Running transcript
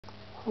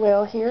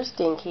Well, here's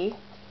Dinkie,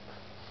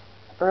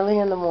 early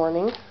in the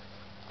morning.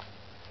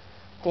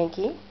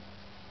 Dinkie,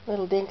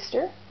 little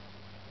Dinkster.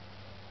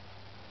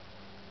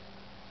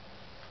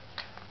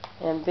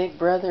 And big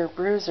brother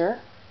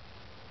Bruiser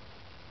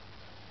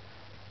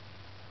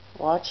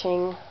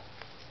watching,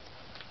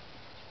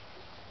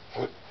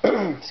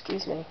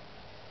 excuse me,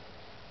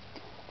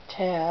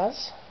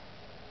 Taz.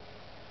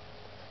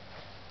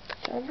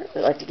 I'd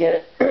really like to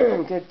get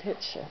a good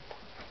picture.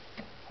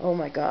 Oh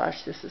my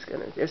gosh, this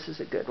is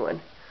a good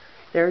one.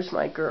 There's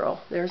my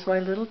girl. There's my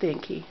little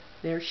Dinkie.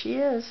 There she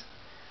is.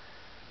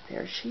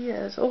 There she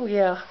is. Oh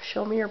yeah,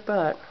 show me her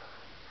butt.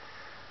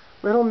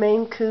 Little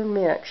Maine Coon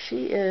Mix.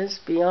 She is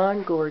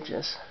beyond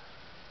gorgeous.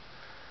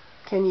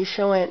 Can you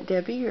show Aunt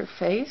Debbie your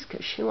face?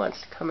 Because she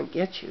wants to come and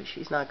get you.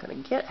 She's not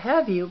going to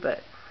have you,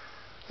 but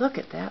look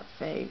at that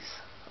face.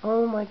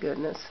 Oh my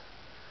goodness.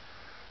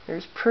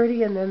 There's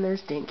Pretty and then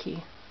there's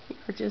Dinkie.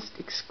 You're just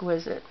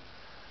exquisite.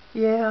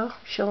 Yeah,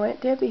 show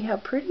Aunt Debbie how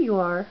pretty you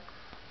are.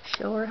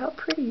 Show her how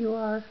pretty you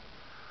are,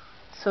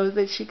 so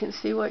that she can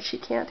see what she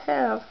can't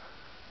have.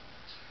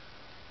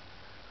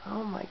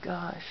 Oh my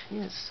gosh, she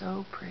is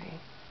so pretty.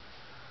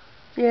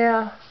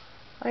 Yeah,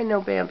 I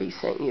know Bambi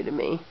sent you to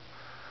me,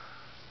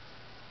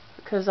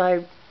 because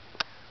I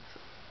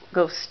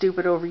go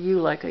stupid over you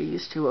like I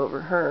used to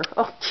over her.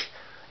 Oh,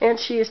 and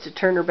she used to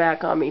turn her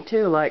back on me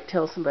too, like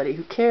tell somebody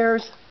who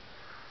cares,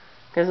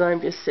 because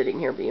I'm just sitting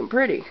here being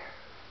pretty.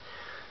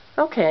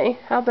 Okay,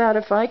 how about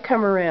if I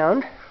come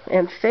around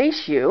and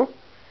face you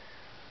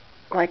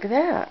like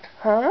that,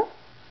 huh?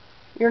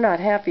 You're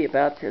not happy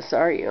about this,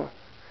 are you?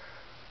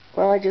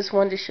 Well, I just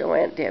wanted to show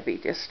Aunt Debbie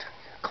just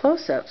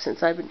close up,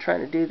 since I've been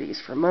trying to do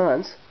these for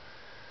months.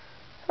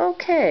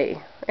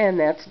 Okay, and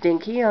that's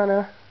Dinkie on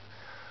a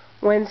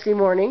Wednesday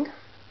morning,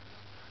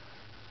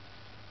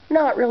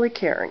 not really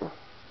caring.